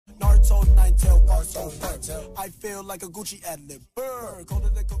I feel like a Gucci ad-lib.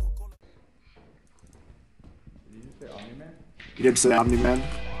 You did say Omni-Man?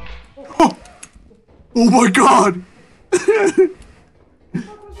 Oh! Oh my god!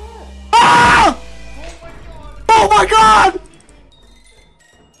 Ah! Oh my god!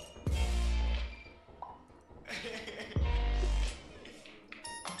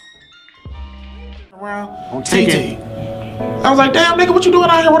 Don't take it. I was like, damn, nigga, what you doing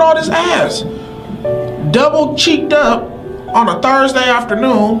out here with all this ass? Double cheeked up on a Thursday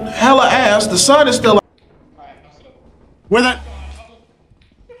afternoon, hella ass, the sun is still. With it.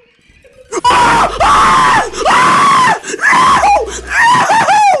 Ah! Ah! Ah! No!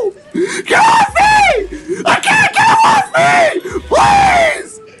 No! Get off me! I can't get off me!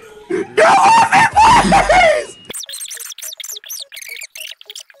 Please! Get off me, please!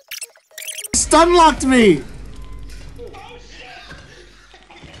 Stun locked me!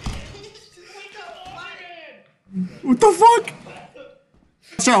 What the fuck?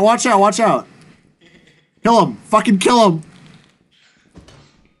 Watch out, watch out, watch out. Kill him. Fucking kill him.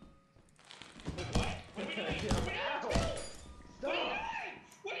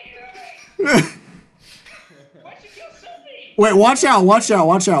 Wait, watch out, watch out,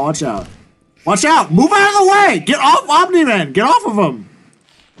 watch out, watch out. Watch out! Move out of the way! Get off Omni-Man! Get off of him!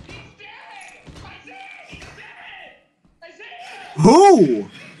 Who?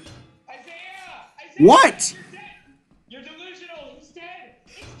 What? You're delusional. He's dead.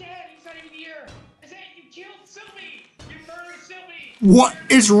 He's dead. He's not even here. I said you killed Sylvie. You murdered Sylvie. What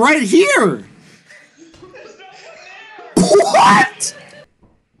is right here? There's no one there. What?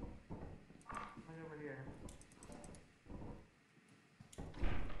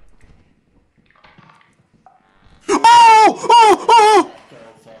 Oh! Oh!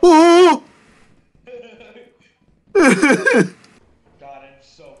 Oh! Oh! God, I'm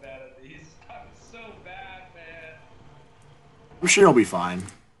so bad at these. I'm so bad, man. I'm sure he'll be fine.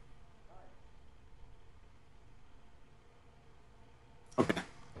 Okay.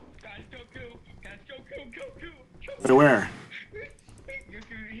 Guys, Goku. Guys, Goku. Wait, where?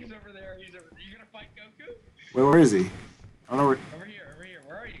 Goku, he's over there. He's over there. You gonna fight Goku? Wait, where is he? I don't know where. Over here.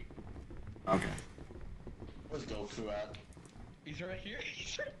 Where are you? Okay. Where's Goku at? He's right here.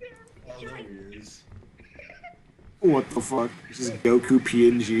 He's right there. Oh, there he is. What the fuck? This is Goku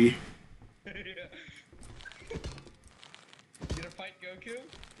PNG. Yeah. You gonna fight Goku?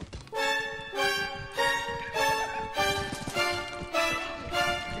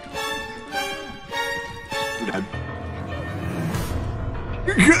 I'm dead.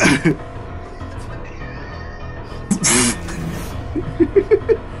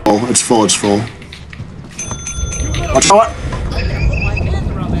 Oh, it's full, it's full. Watch out!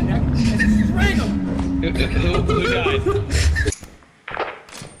 Who died? Never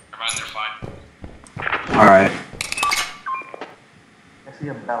mind, they're fine. Alright. I see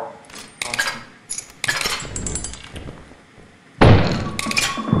a bell.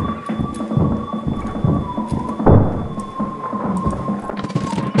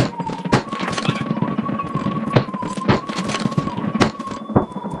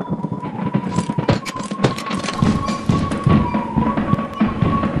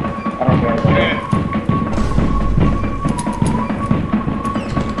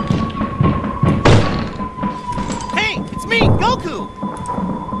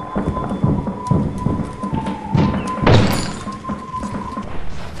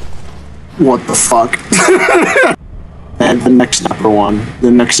 What the fuck? And the next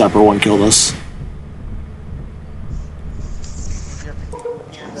stepper one killed us.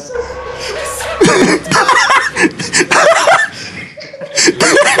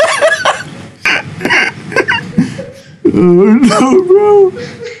 Oh no, bro.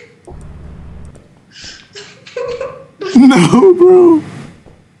 No, bro.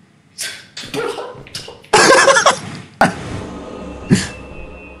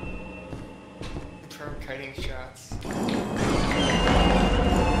 Kiting shots.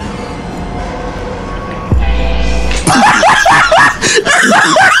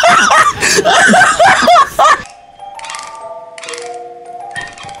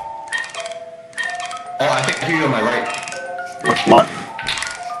 Oh, I think you're on my right. What?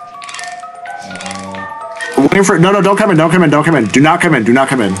 I'm waiting for. No, don't come in. Don't come in. Don't come in. Do not come in. Do not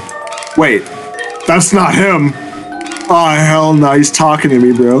come in. Wait, that's not him. Oh hell no! He's talking to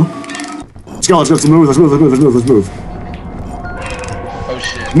me, bro. Let's go. Let's move. Let's move. Oh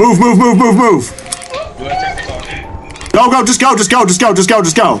shit. Move. Do I take the talking? Go.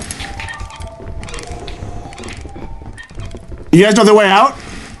 Just go. You guys know the way out?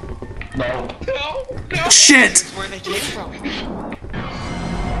 No. No. Shit! Where they came from?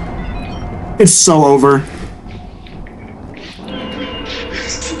 It's so over.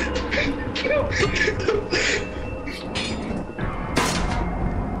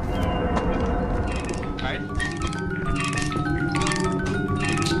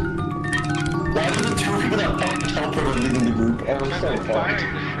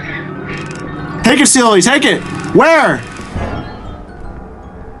 Take it, Silly, take it! Where?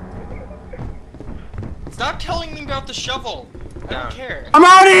 Stop telling me about the shovel. I don't care. I'm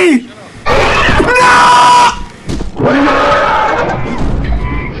outie! No!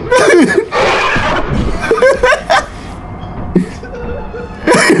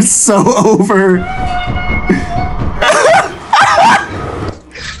 It's so over.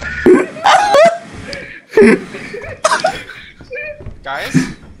 Guys?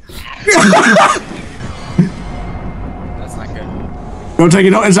 That's not good. Don't take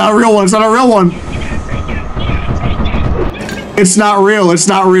it. No, it's not a real one. It's not a real one. It's not real. It's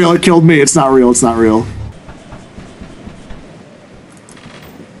not real. It killed me. It's not real. It's not real.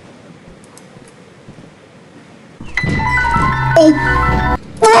 Oh!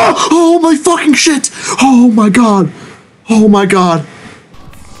 Oh, oh my fucking shit! Oh my god! Oh my god!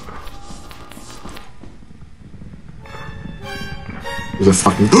 There's a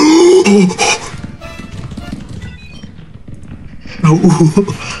fucking. No.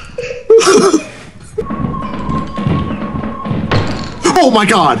 Oh my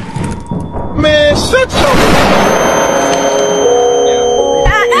god! Man, shut your.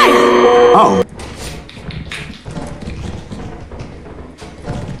 Oh.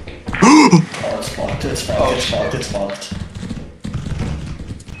 It's fucked, it's fucked, it's fucked, it's fucked.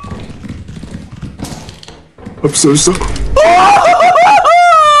 I'm so sorry. Ah!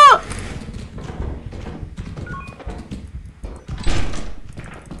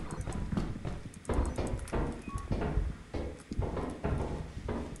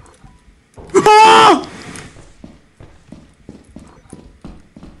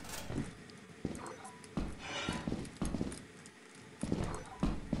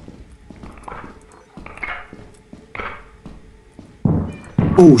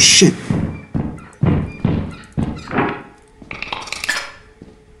 Oh shit.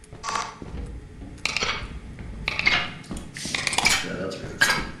 Yeah, that's right.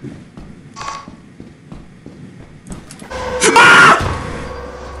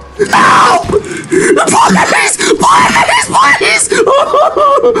 Help! Please! Please! Please!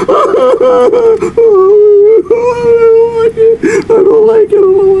 I don't like it. I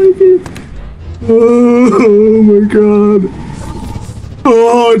don't like it. Oh my god.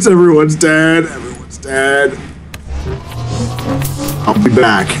 Oh, it's everyone's dead. Everyone's dead. I'll be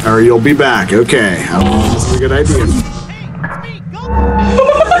back. Or you'll be back. Okay. This is a good idea.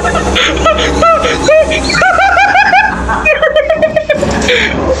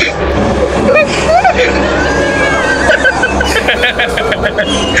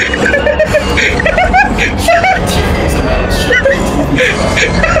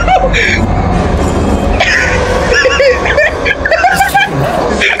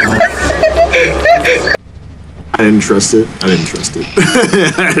 I didn't trust it. I didn't trust it.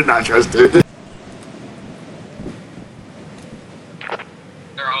 I did not trust it. They're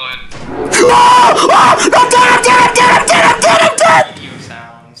all in. Oh! Oh! I'm dead! I'm dead! I'm dead! I'm dead! I'm dead! I'm dead! You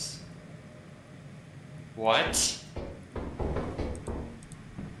sounds. What?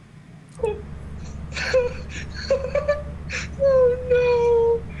 What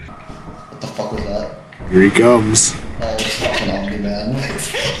the fuck was that? Here he comes. Oh, it's fucking Omni, man.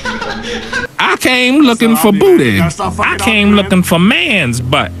 I came looking for booty. Gotta stop fucking I came Omni, man. looking for man's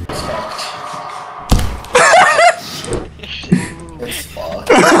butt. It's fucked.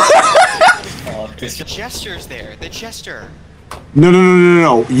 It's fucked. The jester's there. The jester. No, no, no,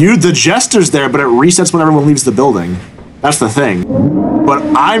 no, no. The jester's there, but it resets when everyone leaves the building. That's the thing. But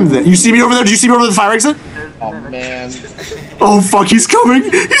I'm the. You see me over there? Did you see me over the fire exit? Oh, man. Oh fuck! He's coming!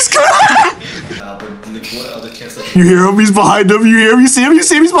 He's coming! You hear him? He's behind him. You hear him? You see him? You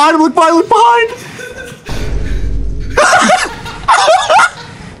see him? He's behind him. Look behind! Look behind!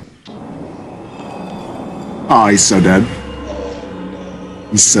 Oh, he's so dead.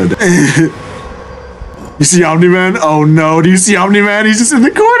 He's so dead. You see Omni-Man? Oh no, do you see Omni-Man? He's just in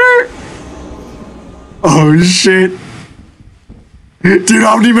the corner! Oh shit. Dude,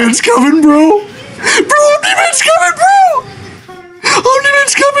 Omni-Man's coming, bro! Bro, Omni-Man's coming, bro!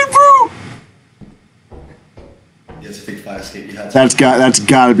 Omni-Man's coming, bro! Yeah, it's a big fire escape. You had to. That's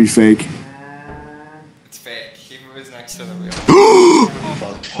gotta be fake. It's fake. He was next to the wheel.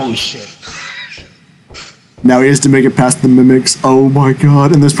 Holy shit. Now he has to make it past the mimics. Oh my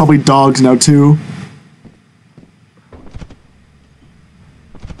god, and there's probably dogs now too.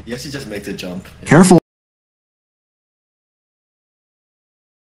 You actually just make the jump. Careful.